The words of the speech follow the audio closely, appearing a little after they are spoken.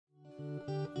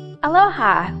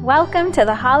Aloha! Welcome to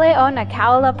the Hale o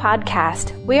Nakaula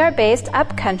podcast. We are based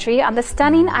upcountry on the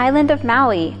stunning island of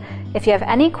Maui. If you have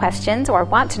any questions or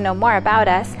want to know more about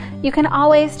us, you can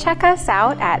always check us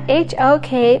out at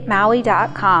hokmaui.com.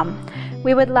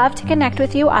 We would love to connect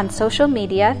with you on social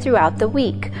media throughout the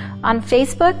week, on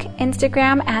Facebook,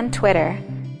 Instagram, and Twitter.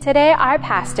 Today, our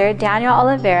pastor, Daniel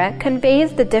Oliveira,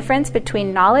 conveys the difference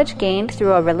between knowledge gained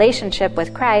through a relationship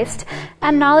with Christ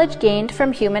and knowledge gained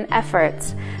from human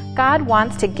efforts. God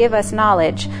wants to give us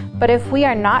knowledge, but if we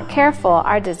are not careful,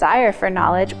 our desire for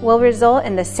knowledge will result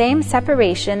in the same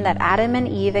separation that Adam and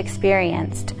Eve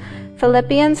experienced.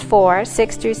 Philippians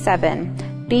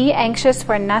 4:6-7. Be anxious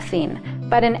for nothing,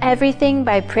 but in everything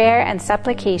by prayer and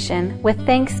supplication, with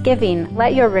thanksgiving,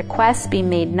 let your requests be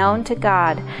made known to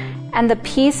God. And the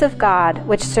peace of God,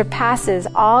 which surpasses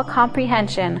all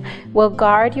comprehension, will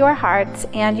guard your hearts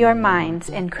and your minds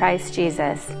in Christ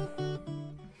Jesus.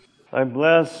 I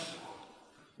bless,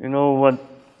 what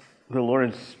the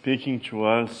Lord is speaking to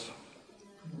us.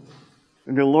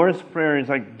 The Lord's Prayer is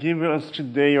like, give us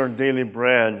today our daily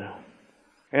bread.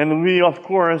 And we, of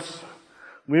course,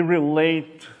 we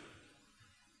relate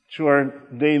to our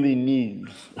daily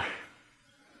needs.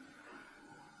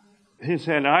 He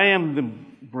said, I am the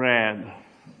bread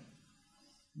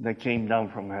that came down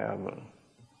from heaven.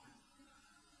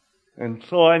 And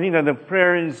so I think that the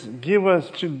prayer is, give us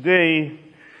today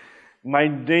my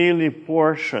daily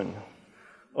portion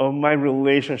of my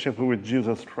relationship with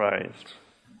Jesus Christ.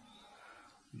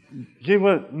 Give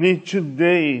me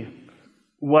today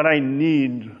what I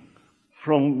need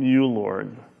from you,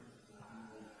 Lord.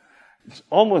 It's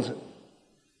almost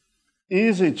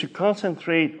easy to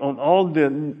concentrate on all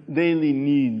the daily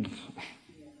needs.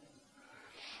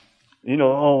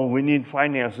 We need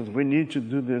finances, we need to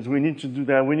do this, we need to do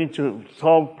that, we need to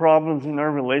solve problems in our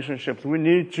relationships,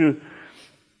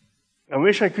 I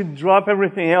wish I could drop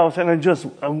everything else and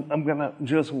I'm going to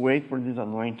just wait for this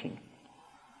anointing.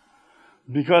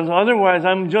 Because otherwise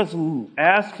I'm just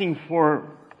asking for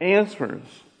answers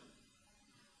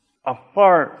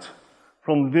apart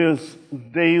from this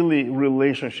daily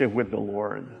relationship with the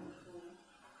Lord.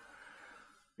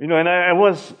 And I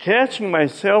was catching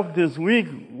myself this week,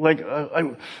 what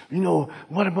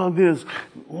about this?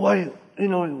 Why,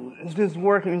 is this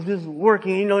working? Is this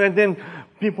working? And then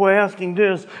people asking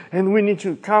this, and we need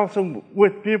to counsel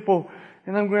with people.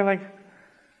 And I'm going like,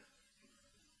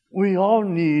 we all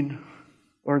need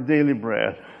our daily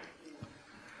bread.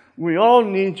 We all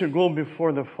need to go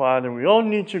before the Father. We all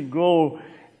need to go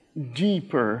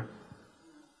deeper.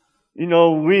 We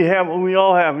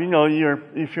all have,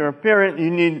 if you're a parent, you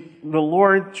need the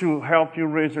Lord to help you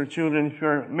raise your children. If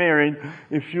you're married,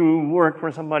 if you work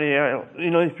for somebody else,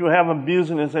 if you have a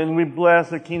business, and we bless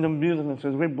the kingdom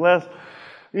businesses, we bless,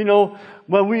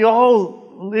 but we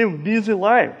all live busy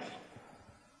lives.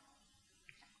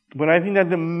 But I think that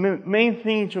the main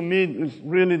thing to me is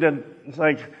really that it's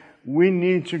like we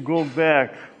need to go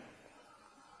back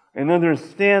and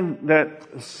understand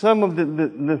that some of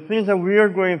the things that we are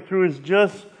going through is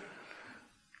just,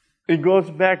 it goes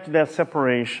back to that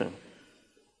separation.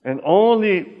 And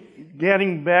only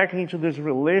getting back into this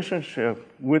relationship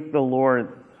with the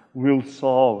Lord will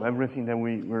solve everything that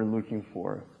we're looking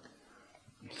for.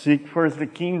 Seek first the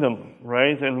kingdom,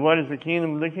 right? And what is the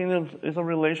kingdom? The kingdom is a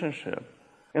relationship.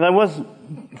 And I was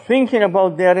thinking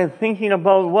about that and thinking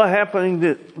about what happened in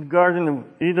the Garden of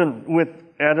Eden with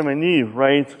Adam and Eve,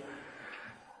 right?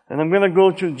 And I'm going to go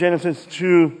to Genesis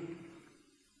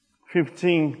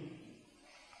 2:15.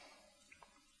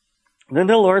 Then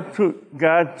the Lord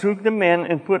God took the man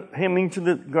and put him into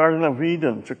the Garden of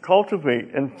Eden to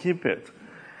cultivate and keep it.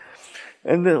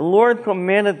 And the Lord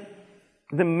commanded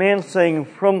the man, saying,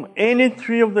 from any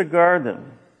tree of the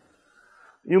garden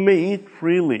you may eat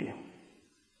freely.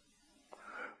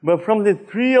 But from the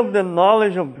tree of the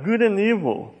knowledge of good and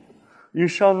evil you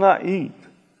shall not eat.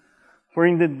 For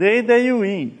in the day that you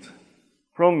eat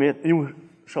from it, you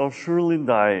shall surely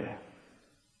die.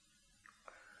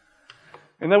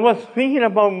 And I was thinking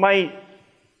about my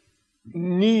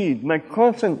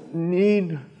constant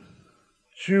need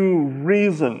to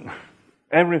reason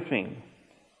everything,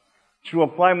 to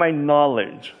apply my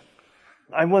knowledge.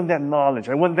 I want that knowledge.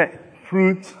 I want that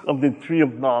fruit of the tree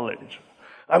of knowledge.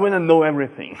 I want to know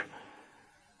everything.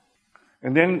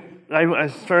 And then I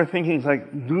started thinking, it's like,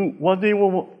 what do you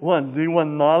want? Do you want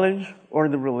knowledge or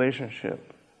the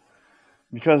relationship?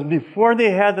 Because before they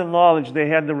had the knowledge, they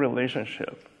had the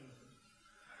relationship.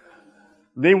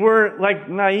 They were like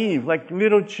naive, like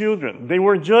little children. They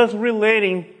were just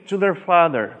relating to their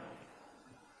father.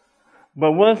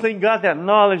 But once they got that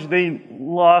knowledge, they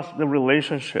lost the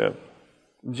relationship.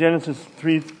 Genesis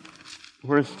 3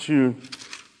 Verse 2.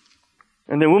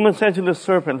 And the woman said to the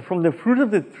serpent, "From the fruit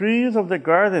of the trees of the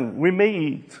garden we may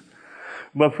eat.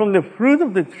 But from the fruit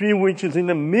of the tree which is in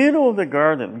the middle of the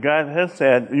garden, God has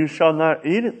said, you shall not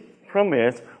eat from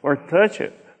it or touch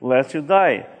it, lest you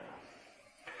die."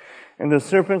 And the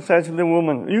serpent said to the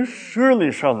woman, "You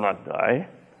surely shall not die.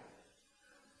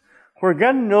 For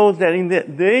God knows that in the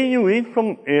day you eat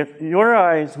from it, your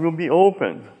eyes will be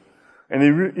opened, and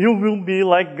you will be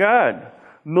like God,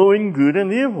 knowing good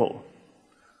and evil."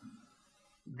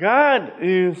 God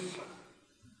is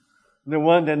the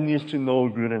one that needs to know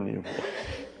good and evil.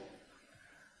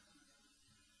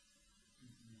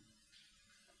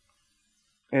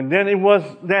 And then it was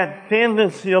that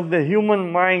tendency of the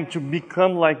human mind to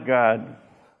become like God,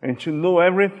 and to know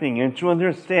everything, and to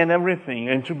understand everything,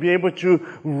 and to be able to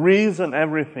reason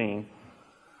everything,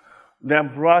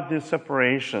 that brought this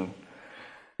separation.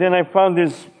 Then I found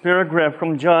this paragraph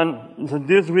from John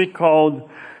this week called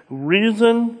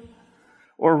 "Reason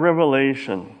or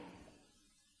Revelation."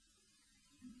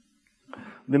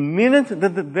 The minute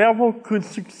that the devil could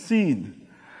succeed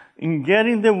in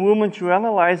getting the woman to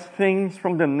analyze things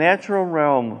from the natural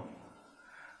realm,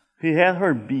 he had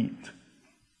her beat.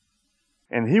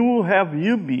 And he will have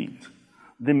you beat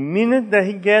the minute that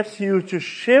he gets you to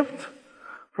shift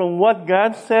from what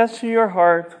God says to your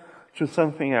heart to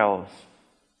something else.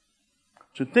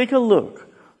 To take a look,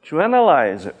 to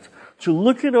analyze it, to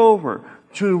look it over,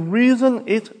 to reason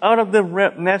it out of the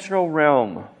natural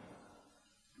realm.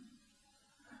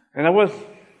 And I was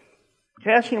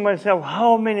catching myself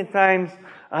how many times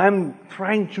I'm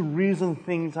trying to reason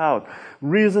things out,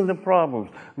 reason the problems,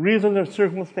 reason the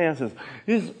circumstances.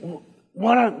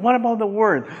 What about the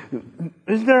word?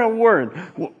 Is there a word?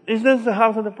 Is this the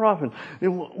house of the prophet?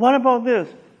 What about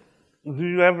this? Do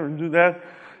you ever do that?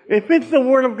 If it's the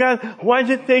word of God, why is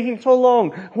it taking so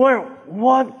long? Where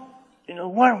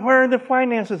are the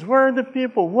finances? Where are the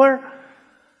people?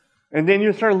 And then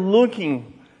you start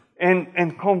looking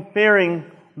and comparing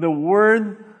the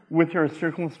word with your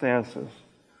circumstances.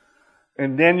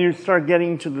 And then you start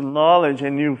getting to the knowledge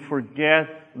and you forget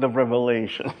the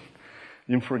revelation.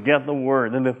 You forget the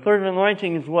word. And the third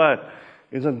anointing is what?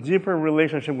 Is a deeper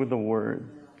relationship with the word.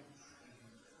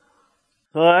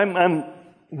 So I'm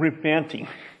repenting.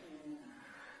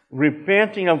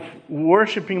 Repenting of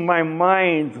worshiping my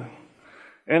mind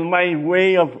and my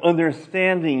way of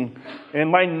understanding and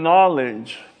my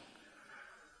knowledge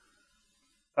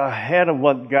ahead of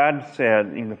what God said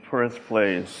in the first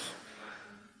place.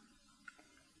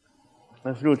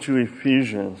 Let's go to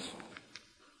Ephesians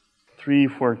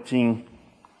 3:14.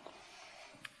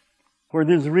 "For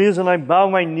this reason I bow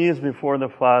my knees before the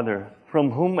Father,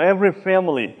 from whom every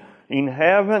family in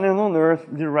heaven and on earth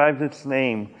derives its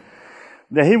name,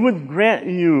 that he would grant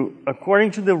you,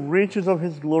 according to the riches of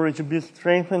his glory, to be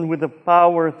strengthened with the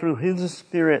power through his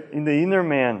Spirit in the inner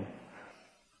man,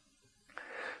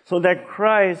 so that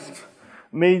Christ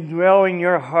may dwell in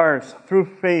your hearts through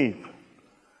faith,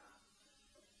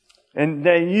 and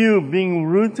that you, being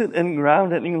rooted and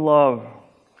grounded in love,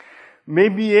 may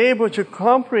be able to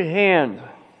comprehend,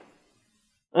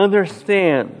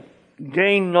 understand,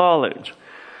 gain knowledge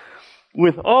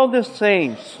with all the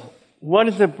saints, what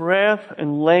is the breadth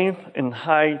and length and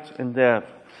height and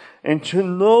depth, and to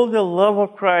know the love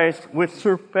of Christ which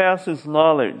surpasses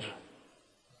knowledge,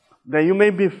 that you may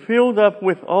be filled up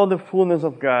with all the fullness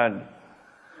of God."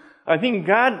 I think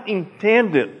God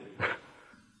intended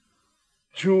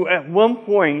to, at one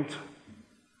point,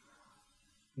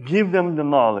 give them the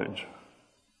knowledge.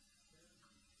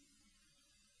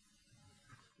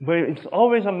 But it's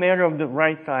always a matter of the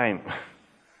right time.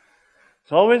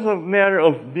 It's always a matter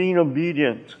of being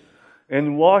obedient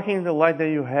and walking in the light that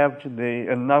you have today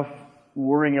and not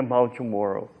worrying about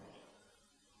tomorrow.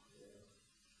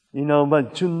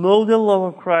 But to know the love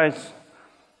of Christ,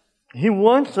 He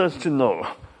wants us to know.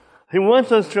 He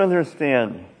wants us to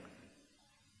understand.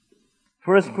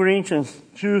 1 Corinthians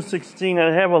 2:16,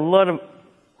 I have a lot of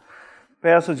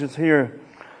passages here.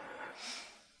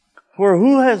 "For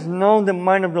who has known the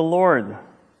mind of the Lord,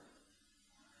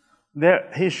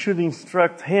 that he should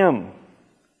instruct him?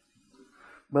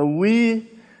 But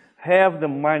we have the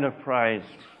mind of Christ.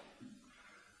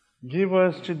 Give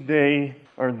us today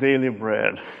our daily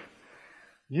bread."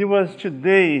 Give us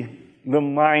today the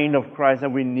mind of Christ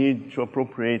that we need to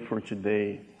appropriate for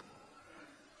today.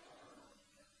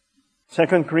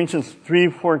 2 Corinthians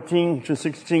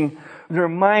 3:14-16, "Their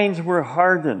minds were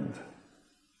hardened.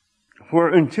 For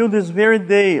until this very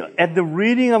day, at the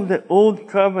reading of the Old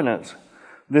Covenant,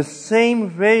 the same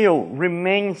veil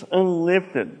remains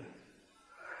unlifted,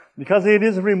 because it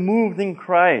is removed in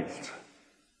Christ.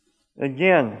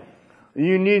 Again,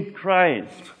 You need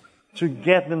Christ to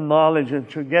get the knowledge and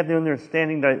to get the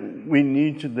understanding that we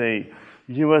need today.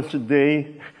 Give us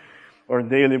today our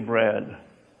daily bread.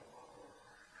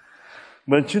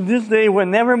 But to this day,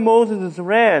 whenever Moses is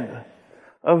read,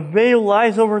 a veil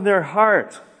lies over their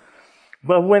heart.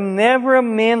 But whenever a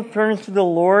man turns to the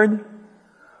Lord,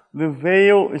 the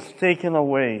veil is taken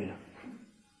away.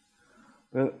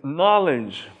 The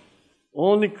knowledge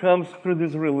only comes through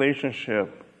this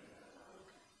relationship.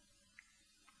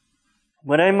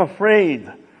 But I'm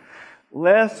afraid,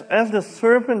 lest as the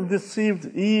serpent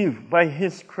deceived Eve by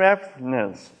his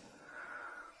craftiness,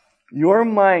 your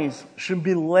minds should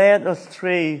be led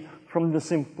astray from the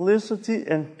simplicity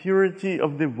and purity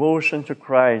of devotion to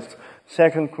Christ.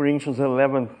 2 Corinthians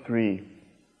 11:3.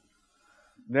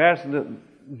 That's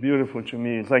beautiful to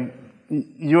me. It's like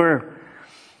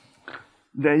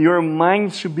that your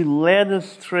mind should be led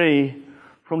astray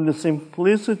from the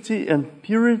simplicity and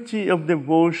purity of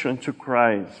devotion to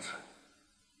Christ.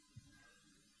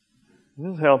 Is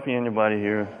this helping anybody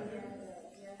here?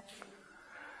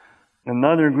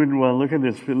 Another good one. Look at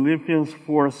this. Philippians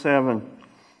 4:7.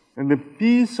 And the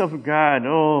peace of God.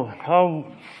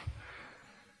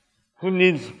 Who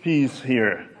needs peace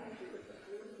here?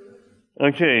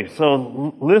 Okay,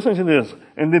 so listen to this.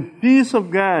 And the peace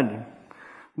of God,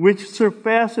 which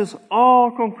surpasses all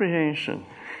comprehension,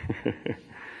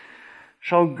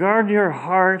 shall guard your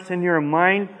heart and your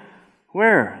mind.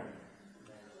 Where?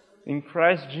 In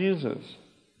Christ Jesus.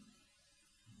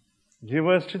 Give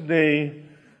us today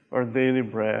our daily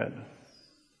bread.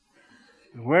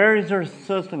 Where is your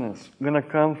sustenance going to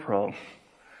come from?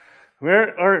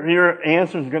 Where are your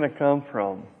answers going to come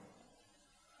from?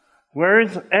 Where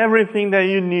is everything that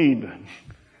you need?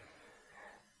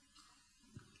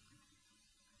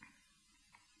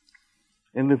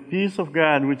 And the peace of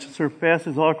God, which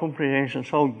surpasses all comprehension,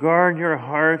 shall guard your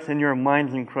hearts and your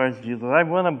minds in Christ Jesus. I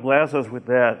want to bless us with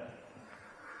that.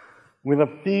 With a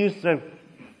peace that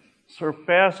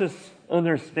surpasses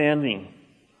understanding,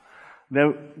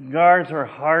 that guards our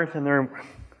hearts and our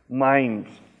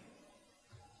minds.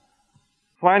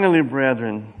 Finally,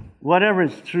 brethren, whatever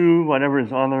is true, whatever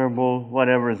is honorable,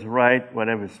 whatever is right,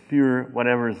 whatever is pure,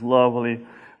 whatever is lovely,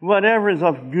 whatever is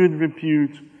of good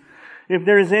repute, if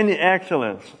there is any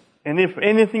excellence, and if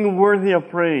anything worthy of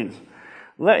praise,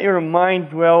 let your mind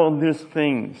dwell on these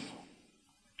things.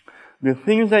 The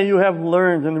things that you have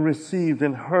learned and received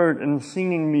and heard and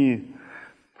seen in me,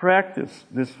 practice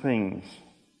these things.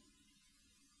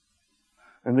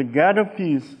 And the God of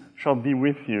peace shall be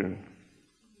with you.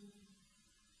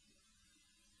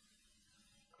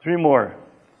 3 more.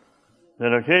 Is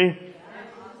that okay?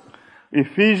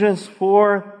 Ephesians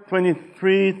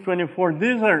 4:23-24.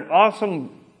 These are awesome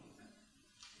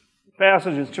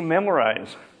passages to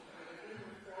memorize,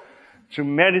 to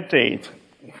meditate.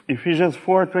 Ephesians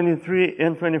 4:23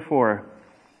 and 24.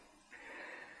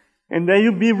 And that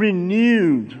you be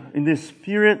renewed in the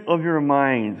spirit of your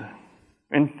mind,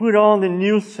 and put on the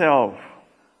new self,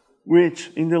 which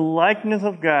in the likeness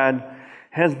of God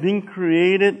has been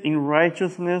created in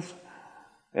righteousness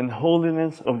and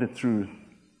holiness of the truth.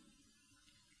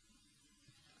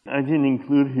 I didn't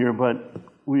include here, but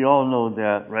we all know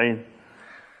that, right?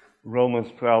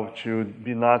 Romans 12:2,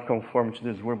 be not conformed to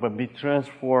this world, but be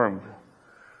transformed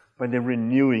by the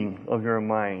renewing of your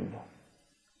mind.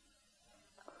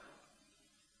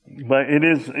 But it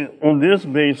is on this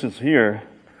basis here,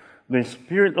 the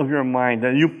spirit of your mind,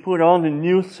 that you put on the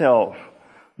new self.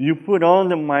 You put on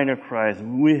the mind of Christ.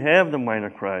 We have the mind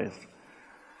of Christ.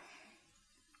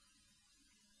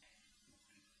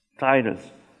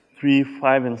 Titus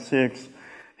 3:5 and 6.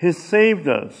 He saved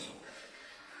us,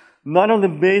 not on the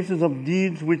basis of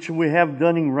deeds which we have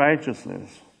done in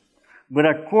righteousness, but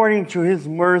according to His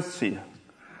mercy,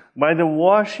 by the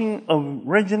washing of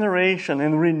regeneration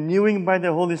and renewing by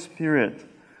the Holy Spirit,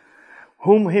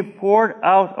 whom He poured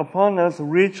out upon us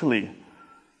richly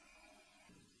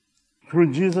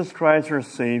through Jesus Christ our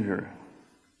Savior.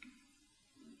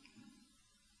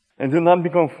 And do not be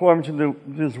conformed to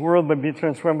this world, but be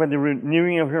transformed by the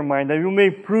renewing of your mind, that you may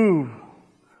prove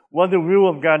what the will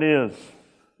of God is,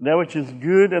 that which is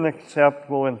good and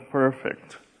acceptable and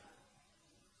perfect.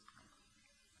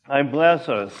 I bless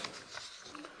us.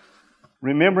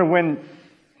 Remember when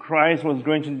Christ was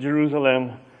going to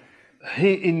Jerusalem,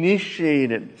 He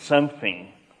initiated something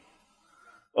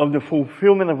of the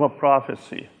fulfillment of a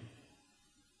prophecy.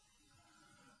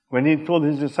 When He told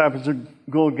His disciples to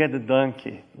go get the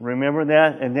donkey. Remember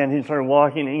that? And then He started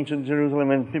walking into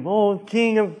Jerusalem and people, oh,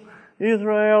 King of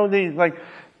Israel. He's like,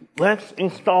 let's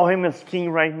install Him as king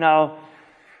right now.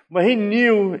 But He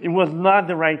knew it was not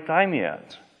the right time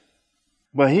yet.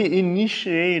 But he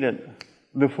initiated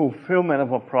the fulfillment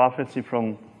of a prophecy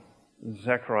from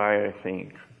Zechariah, I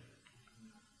think.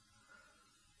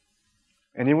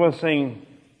 And he was saying,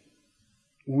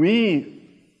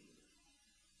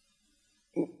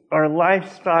 our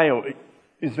lifestyle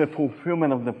is the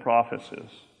fulfillment of the prophecies.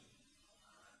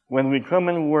 When we come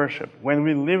and worship, when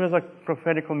we live as a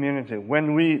prophetic community,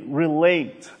 when we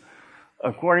relate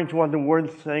according to what the Word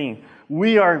is saying,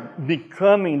 we are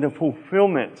becoming the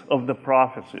fulfillment of the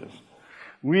prophecies.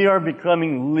 We are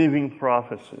becoming living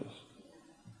prophecies.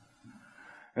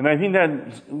 And I think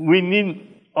that we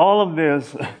need all of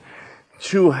this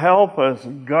to help us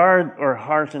guard our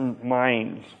hearts and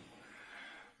minds.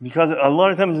 Because a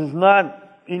lot of times it's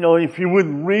not, if you would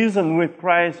reason with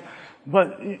Christ,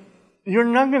 but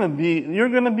you're going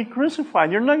to be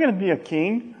crucified. You're not going to be a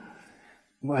king.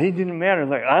 Well, he didn't matter.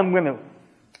 Like, I'm going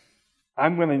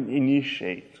to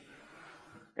initiate.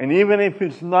 And even if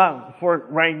it's not for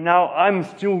right now, I'm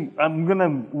going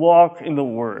to walk in the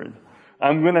Word.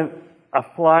 I'm going to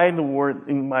apply the Word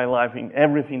in my life, in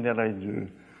everything that I do.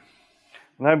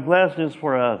 And I bless this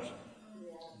for us.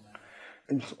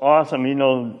 It's awesome,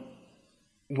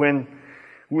 when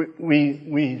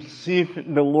we see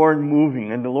the Lord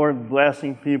moving and the Lord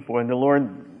blessing people and the Lord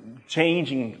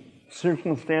changing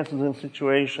circumstances and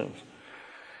situations.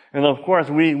 And of course,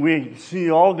 we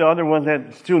see all the other ones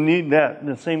that still need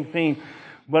the same thing.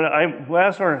 But I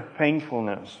bless our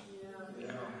thankfulness.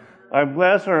 I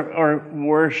bless our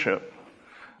worship.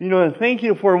 Thank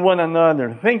you for one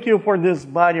another. Thank you for this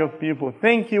body of people.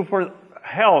 Thank you for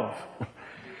health.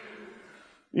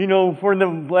 For the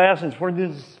blessings, for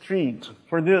this street,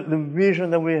 for the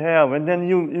vision that we have. And then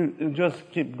you just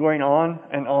keep going on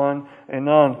and on and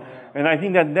on. And I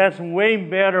think that's way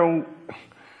better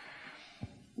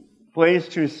place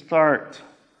to start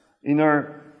in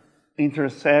our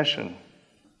intercession.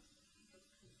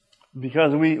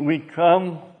 Because we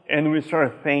come and we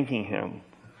start thanking Him.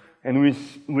 And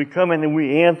we come and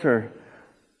we enter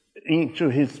into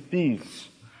His peace.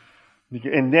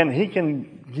 And then He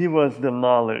can give us the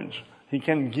knowledge. He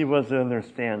can give us the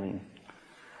understanding.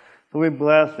 So we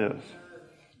bless this.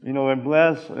 We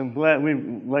bless,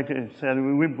 like I said,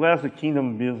 we bless the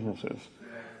kingdom businesses.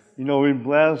 We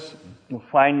bless the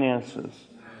finances.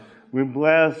 We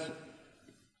bless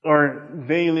our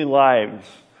daily lives.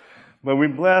 But we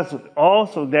bless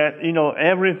also that,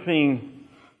 everything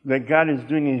that God is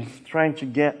doing is trying to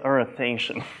get our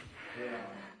attention.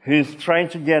 He's trying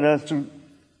to get us to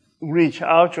reach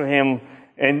out to Him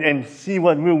and see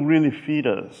what will really feed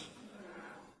us.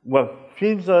 What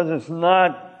feeds us is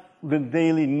not the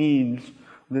daily needs,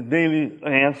 the daily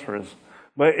answers,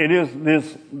 but it is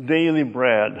this daily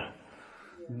bread,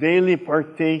 daily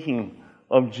partaking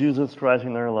of Jesus Christ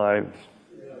in our lives.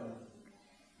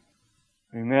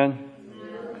 Amen?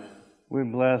 We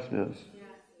bless this.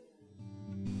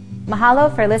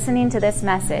 Mahalo for listening to this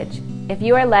message. If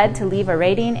you are led to leave a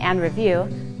rating and review,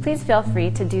 please feel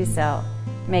free to do so.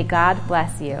 May God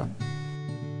bless you.